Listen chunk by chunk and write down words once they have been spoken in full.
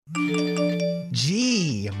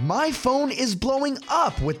My phone is blowing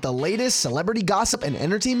up with the latest celebrity gossip and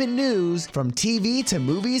entertainment news from TV to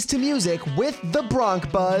movies to music with the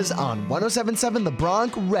Bronc Buzz on 107.7 The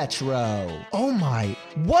Bronc Retro. Oh my,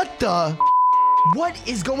 what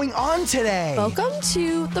is going on today? Welcome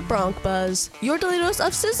to the Bronc Buzz, your daily dose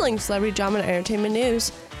of sizzling celebrity drama and entertainment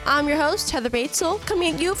news. I'm your host, Heather Batezel,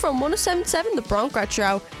 coming at you from 107.7 The Bronc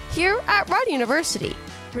Retro, here at Rider University.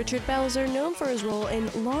 Richard Belzer, known for his role in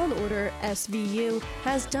Law & Order SVU,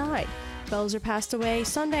 has died. Belzer passed away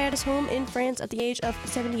Sunday at his home in France at the age of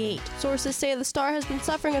 78. Sources say the star has been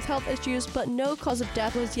suffering with health issues, but no cause of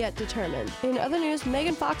death was yet determined. In other news,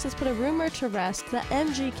 Megan Fox has put a rumor to rest that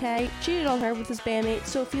MGK cheated on her with his bandmate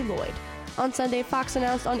Sophie Lloyd. On Sunday, Fox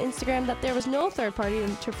announced on Instagram that there was no third-party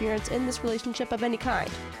interference in this relationship of any kind.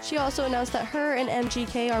 She also announced that her and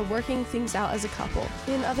MGK are working things out as a couple.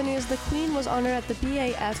 In other news, the Queen was honored at the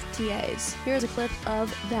BAFTAs. Here's a clip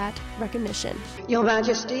of that recognition. Your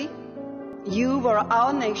Majesty, you were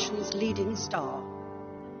our nation's leading star.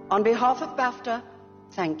 On behalf of BAFTA,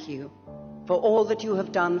 thank you for all that you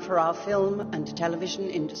have done for our film and television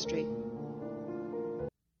industry.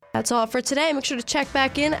 That's all for today. Make sure to check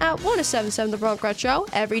back in at 107.7 The Bronc Retro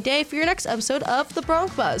every day for your next episode of The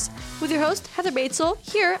Bronc Buzz with your host, Heather Batezel,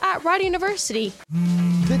 here at Rider University.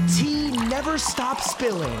 The tea never stops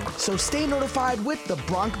spilling, so stay notified with The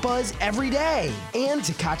Bronc Buzz every day. And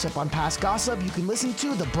to catch up on past gossip, you can listen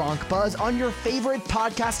to The Bronc Buzz on your favorite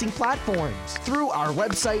podcasting platforms through our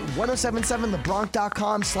website,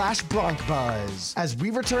 1077thebronc.com/BroncBuzz. As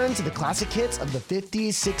we return to the classic hits of the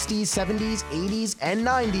 50s, 60s, 70s, 80s, and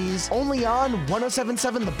 90s, only on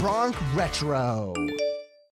 107.7 The Bronc Retro.